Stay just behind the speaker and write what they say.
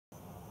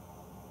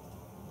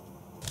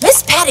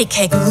Patty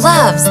Cake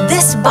loves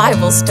this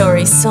Bible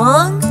story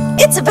song.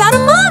 It's about a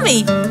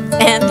mommy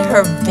and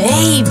her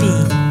baby.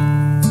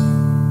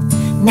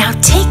 Now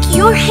take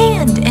your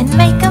hand and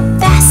make a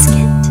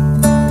basket.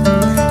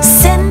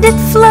 Send it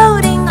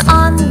floating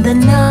on the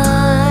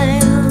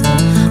Nile.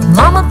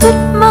 Mama put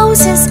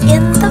Moses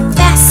in the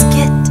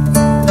basket,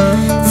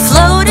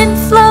 floating,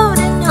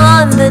 floating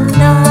on the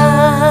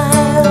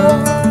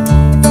Nile.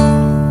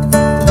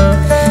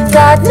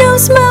 God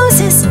knows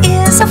Moses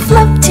is a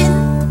floatin',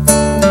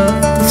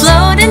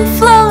 floating,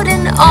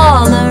 floating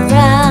all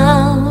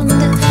around.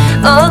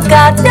 Oh,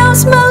 God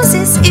knows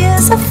Moses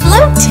is a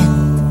floatin',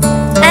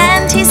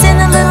 and he's in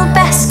a little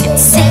basket,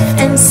 safe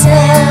and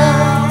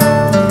sound.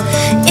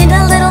 In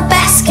a little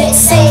basket,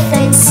 safe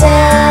and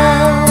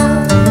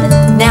sound.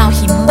 Now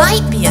he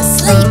might be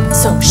asleep,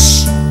 so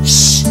shh,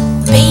 shh,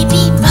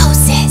 baby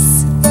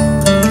Moses.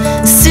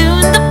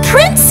 Soon the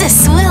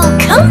princess will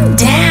come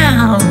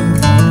down.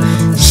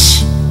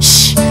 Shh,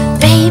 shh,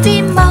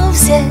 baby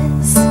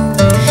Moses.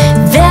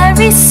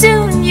 Very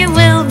soon you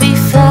will be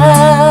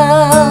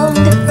found.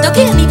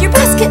 Okay, I need your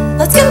basket,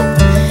 let's go.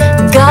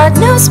 God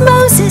knows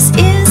Moses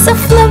is a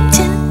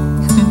floatin',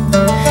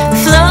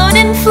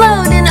 floating,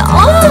 floating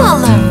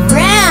all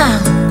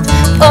around.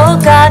 Oh,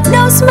 God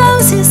knows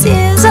Moses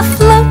is a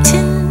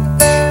floatin',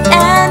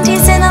 and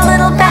he's in a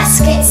little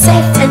basket,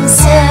 safe and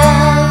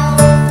sound.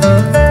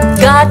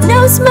 God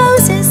knows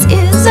Moses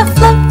is a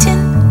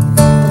floatin',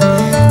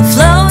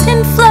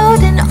 floating,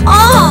 floating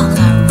all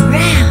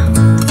around.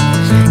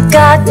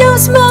 God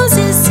knows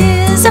Moses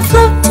is a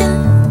floatin',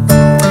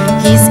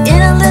 he's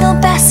in a little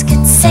basket.